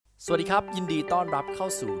สวัสดีครับยินดีต้อนรับเข้า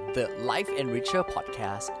สู่ The Life Enricher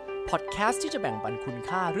Podcast ที่จะแบ่งปันคุณ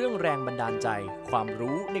ค่าเรื่องแรงบันดาลใจความ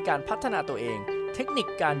รู้ในการพัฒนาตัวเองเทคนิค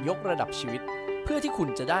การยกระดับชีวิตเพื่อที่คุณ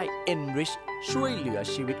จะได้ enrich ช่วยเหลือ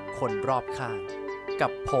ชีวิตคนรอบข้างกั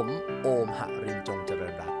บผมโอมหรินทร์จงเจริ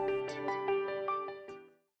ญรัตน์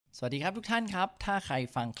สวัสดีครับทุกท่านครับถ้าใคร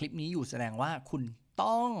ฟังคลิปนี้อยู่แสดงว่าคุณ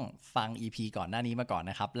ต้องฟัง EP ก่อนหน้านี้มาก่อน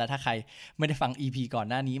นะครับและถ้าใครไม่ได้ฟัง EP ก่อน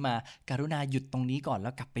หน้านี้มาการุณาหยุดตรงนี้ก่อนแล้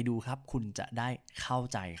วกลับไปดูครับคุณจะได้เข้า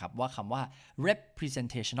ใจครับว่าคำว่า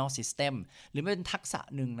representational system หรือเป็นทักษะ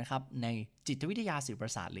หนึ่งนะครับในจิตวิทยาสื่อปร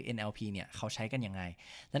ะสาทหรือ NLP เนี่ยเขาใช้กันยังไง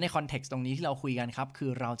และในคอนเท็กซ์ตรงนี้ที่เราคุยกันครับคือ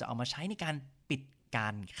เราจะเอามาใช้ในการปิดกา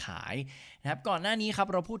รขายนะครับก่อนหน้านี้ครับ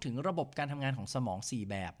เราพูดถึงระบบการทำงานของสมอง4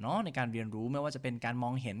แบบเนาะในการเรียนรู้ไม่ว่าจะเป็นการม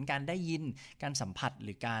องเห็นการได้ยินการสัมผัสห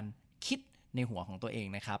รือการคิดในหัวของตัวเอง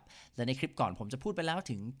นะครับและในคลิปก่อนผมจะพูดไปแล้ว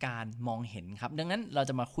ถึงการมองเห็นครับดังนั้นเรา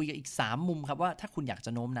จะมาคุยกันอีก3มุมครับว่าถ้าคุณอยากจ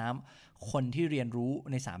ะโน้มน้าวคนที่เรียนรู้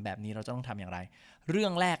ใน3แบบนี้เราจะต้องทำอย่างไรเรื่อ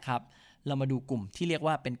งแรกครับเรามาดูกลุ่มที่เรียก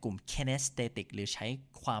ว่าเป็นกลุ่ม kinesthetic หรือใช้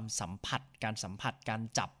ความสัมผัสการ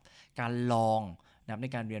จับการลองนะครับใน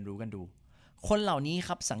การเรียนรู้กันดูคนเหล่านี้ค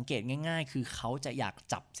รับสังเกตง่ายๆคือเขาจะอยาก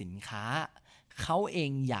จับสินค้าเขาเอ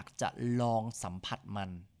งอยากจะลองสัมผัสมั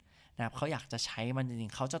นนะครับเขาอยากจะใช้มันจริ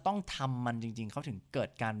งๆเขาจะต้องทำมันจริงๆเขาถึงเกิด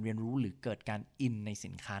การเรียนรู้หรือเกิดการอินในสิ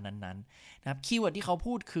นค้านั้นๆนะครับคีย์เวิร์ดที่เขา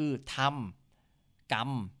พูดคือทำก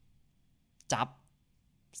ำจับ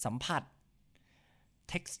สัมผัส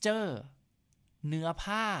texture เนื้อ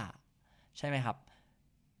ผ้าใช่ไหมครับ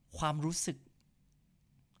ความรู้สึก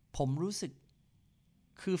ผมรู้สึก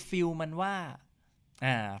คือฟีลมันว่า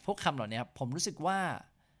พวกคำเหล่านี้ครับผมรู้สึกว่า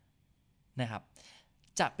นะครับ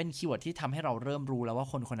จะเป็นคีย์เวิร์ดที่ทำให้เราเริ่มรู้แล้วว่า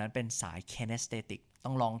คนคนนั้นเป็นสาย kinesthetic ต้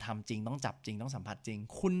องลองทำจริงต้องจับจริงต้องสัมผัสจริง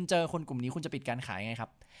คุณเจอคนกลุ่มนี้คุณจะปิดการขายไงครั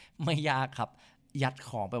บไม่ยากครับยัดข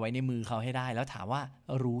องไปไว้ในมือเขาให้ได้แล้วถามว่า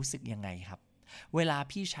รู้สึกยังไงครับเวลา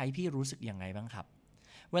พี่ใช้พี่รู้สึกยังไงบ้างครับ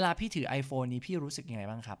เวลาพี่ถือ iPhone นี้พี่รู้สึกยังไง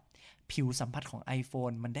บ้างครับผิวสัมผัสของ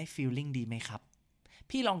iPhone มันได้ feeling ดีไหมครับ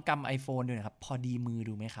พี่ลองกำ iPhone ดูนะครับพอดีมือ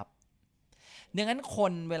ดูไหมครับดังนั้นค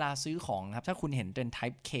นเวลาซื้อของครับถ้าคุณเห็นเป็น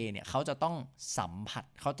Type K เนี่ยเขาจะต้องสัมผัส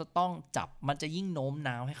เขาจะต้องจับมันจะยิ่งโน้ม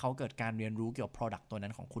น้าวให้เขาเกิดการเรียนรู้เกี่ยวกับ Product ตัวนั้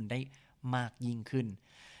นของคุณได้มากยิ่งขึ้น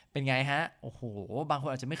เป็นไงฮะโอ้โหบางคน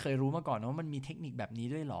อาจจะไม่เคยรู้มาก่อนนะว่ามันมีเทคนิคแบบนี้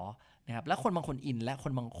ด้วยหรอนะครับและคนบางคนอินและค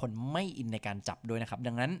นบางคนไม่อินในการจับด้วยนะครับ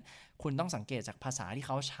ดังนั้นคุณต้องสังเกตจากภาษาที่เ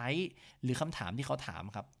ขาใช้หรือคำถามที่เขาถาม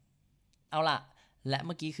ครับเอาล่ะและเ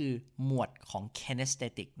มื่อกี้คือหมวดของ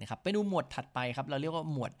kinesthetic นะครับไปดูหมวดถัดไปครับเราเรียกว่า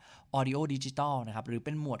หมวด audio digital นะครับหรือเ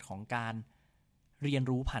ป็นหมวดของการเรียน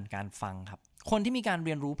รู้ผ่านการฟังครับคนที่มีการเ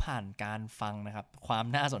รียนรู้ผ่านการฟังนะครับความ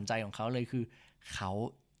น่าสนใจของเขาเลยคือเขา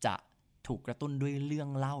จะถูกกระตุ้นด้วยเรื่อง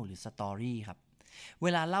เล่าหรือสตอรี่ครับเว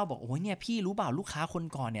ลาเล่าบอกโอ้ยเนี่ยพี่รู้เปล่าลูกค้าคน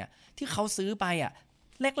ก่อนเนี่ยที่เขาซื้อไป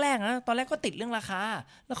แรกๆนะตอนแรกก็ติดเรื่องราคา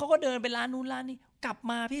แล้วเขาก็เดินไปร้านนู้นร้านนี้กลับ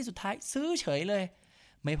มาพี่สุดท้ายซื้อเฉยเลย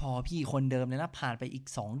ไม่พอพี่คนเดิมเลยนะผ่านไปอีก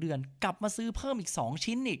2เดือนกลับมาซื้อเพิ่มอีก2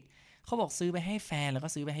ชิ้นอีกเขาบอกซื้อไปให้แฟนแล้วก็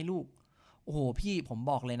ซื้อไปให้ลูกโอ้โหพี่ผม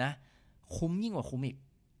บอกเลยนะคุ้มยิ่งกว่าคุ้มอีก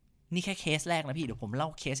นี่แค่เคสแรกนะพี่เดี๋ยวผมเล่า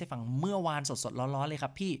เคสให้ฟังเมื่อวานสดๆร้อนๆเลยครั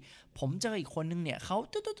บพี่ผมเจออีกคนนึงเนี่ยเขา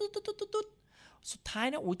ตุ๊ดสุดท้าย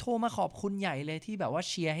นะโทรมาขอบคุณใหญ่เลยที่แบบว่า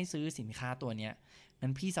เชียร์ให้ซื้อสินค้าตัวเนี้ยงั้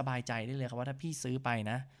นพี่สบายใจได้เลยครับว่าถ้าพี่ซื้อไป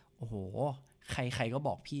นะโอ้โหใครๆก็บ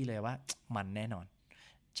อกพี่เลยว่ามันแน่นอน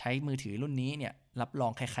ใช้มือถือรุ่นนี้เนี่ยรับรอ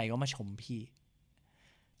งใครๆก็มาชมพี่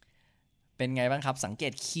เป็นไงบ้างครับสังเก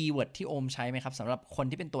ตคีย์เวิร์ดที่โอมใช้ไหมครับสำหรับคน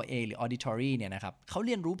ที่เป็นตัว A หรือ auditory เนี่ยนะครับเขาเ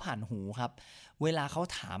รียนรู้ผ่านหูครับเวลาเขา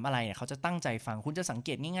ถามอะไรเนี่ยเขาจะตั้งใจฟังคุณจะสังเก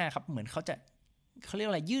ตง่ายๆครับเหมือนเขาเรียก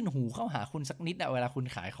อะไรยื่นหูเข้าหาคุณสักนิดเวลาคุณ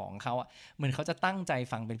ขายของเขาเหมือนเขาจะตั้งใจ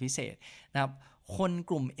ฟังเป็นพิเศษนะครับคน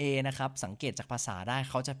กลุ่ม A นะครับสังเกตจากภาษาได้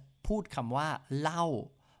เขาจะพูดคำว่าเล่า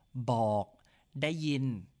บอกได้ยิน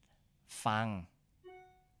ฟัง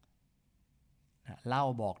เล่า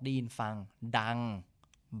บอกได้ยินฟังดัง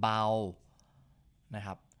เบานะค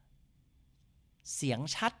รับเสียง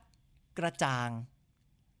ชัดกระจ่าง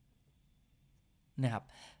นะครับ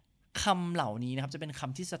คำเหล่านี้นะครับจะเป็นค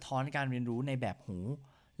ำที่สะท้อนการเรียนรู้ในแบบหู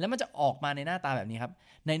แล้วมันจะออกมาในหน้าตาแบบนี้ครับ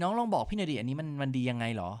ในน้องลองบอกพี่หน่อยดิอันนี้มันดียังไง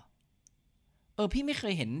หรอพี่ไม่เค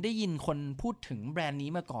ยเห็นได้ยินคนพูดถึงแบรนด์นี้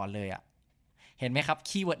มาก่อนเลยเห็นไหมครับ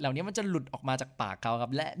คีย์เวิร์ดเหล่านี้มันจะหลุดออกมาจากปากเขาครั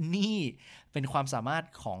บและนี่เป็นความสามารถ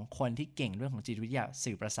ของคนที่เก่งเรื่องของจิตวิทยา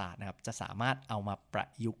สื่อประสาทนะครับจะสามารถเอามาประ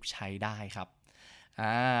ยุกต์ใช้ได้ครับ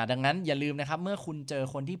ดังนั้นอย่าลืมนะครับเมื่อคุณเจอ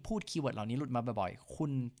คนที่พูดคีย์เวิร์ดเหล่านี้หลุดมาบ่อยๆคุ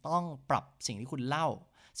ณต้องปรับสิ่งที่คุณเล่า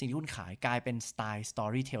สิ่งที่คุณขายกลายเป็นสไตล์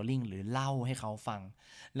storytelling หรือเล่าให้เขาฟัง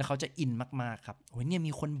แล้วเขาจะอินมากๆครับโอ้ยเนี่ย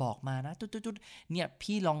มีคนบอกมานะตุ๊ดๆเนี่ย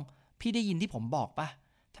พี่ได้ยินที่ผมบอกปะ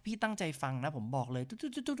ถ้าพี่ตั้งใจฟังนะผมบอกเลย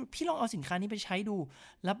พี่ลองเอาสินค้านี้ไปใช้ดู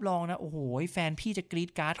รับรองนะโอ้โหแฟนพี่จะกรี๊ด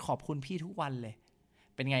กราร์ดขอบคุณพี่ทุกวันเลย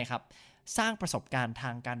เป็นไงครับสร้างประสบการณ์ทา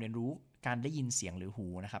งการเรียนรู้การได้ยินเสียงหรือหู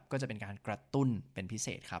นะครับก็จะเป็นการกระตุ้นเป็นพิเศ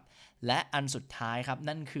ษครับและอันสุดท้ายครับ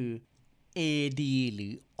นั่นคือ AD หรื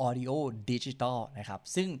อ Audio Digital นะครับ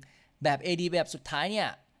ซึ่งแบบ AD แบบสุดท้ายเนี่ย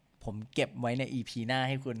ผมเก็บไว้ใน EP หน้าใ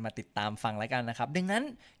ห้คุณมาติดตามฟังแล้วกันนะครับดังนั้น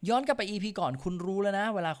ย้อนกลับไป EP ก่อนคุณรู้แล้วนะ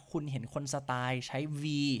เวลาคุณเห็นคนสไตล์ใช้ V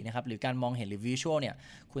นะครับหรือการมองเห็นหรือ Visual เนี่ย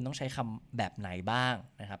คุณต้องใช้คำแบบไหนบ้าง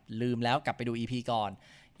นะครับลืมแล้วกลับไปดู EP ก่อน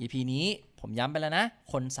EP นี้ผมย้ำไปแล้วนะ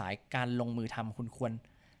คนสายการลงมือทำคุณควร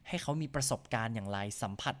ให้เขามีประสบการณ์อย่างไรสั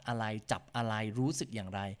มผัสอะไรจับอะไรรู้สึกอย่า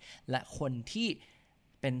งไรและคนที่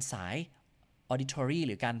เป็นสาย auditory ห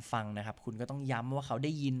รือการฟังนะครับคุณก็ต้องย้ำว่าเขาไ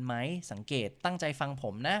ด้ยินไหมสังเกตตั้งใจฟังผ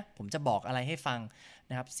มนะผมจะบอกอะไรให้ฟัง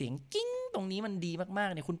นะครับเสียงกิ้งตรงนี้มันดีมาก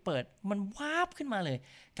ๆเนี่ยคุณเปิดมันวาบขึ้นมาเลย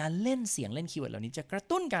การเล่นเสียงเล่นคีย์เวิร์ดเหล่านี้จะกระ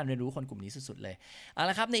ตุ้นการเรียนรู้คนกลุ่มนี้สุดๆเลยเอา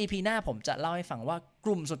ละครับใน EP หน้าผมจะเล่าให้ฟังว่าก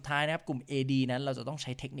ลุ่มสุดท้ายนะครับกลุ่ม AD นั้นเราจะต้องใ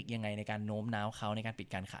ช้เทคนิคยังไงในการโน้มน้าวเขาในการปิด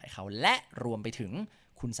การขายเขาและรวมไปถึง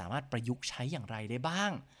คุณสามารถประยุกต์ใช้อย่างไรได้บ้า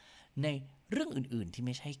งในเรื่องอื่นๆที่ไ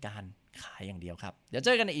ม่ใช่การขายอย่างเดียวครับเดี๋ยวเจ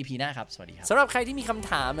อกันใน EP หน้าครับสวัสดีครับสำหรับใครที่มีคำ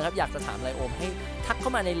ถามนะครับอยากจะถามอะไรโอมให้ทักเข้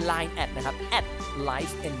ามาใน Line แอดนะครับ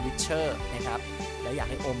 @lifeenricher นะครับแล้วอยาก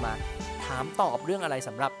ให้โอมมาถามตอบเรื่องอะไรส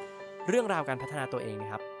ำหรับเรื่องราวการพัฒนาตัวเองน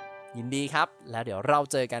ะครับยินดีครับแล้วเดี๋ยวเรา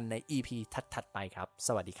เจอกันใน EP ถัดๆไปครับส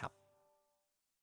วัสดีครับ